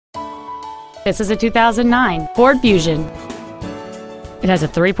This is a 2009 Ford Fusion. It has a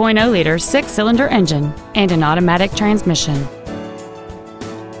 3.0-liter six-cylinder engine and an automatic transmission.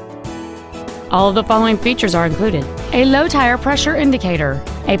 All of the following features are included: a low tire pressure indicator,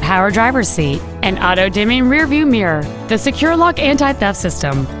 a power driver's seat, an auto-dimming rear-view mirror, the secure lock anti-theft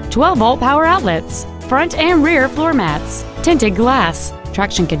system, 12-volt power outlets, front and rear floor mats, tinted glass,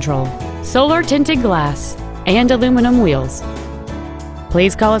 traction control, solar tinted glass, and aluminum wheels.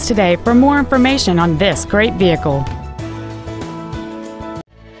 Please call us today for more information on this great vehicle.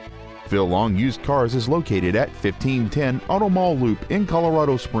 Phil Long Used Cars is located at 1510 Auto Mall Loop in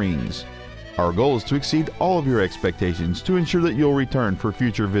Colorado Springs. Our goal is to exceed all of your expectations to ensure that you'll return for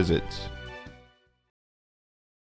future visits.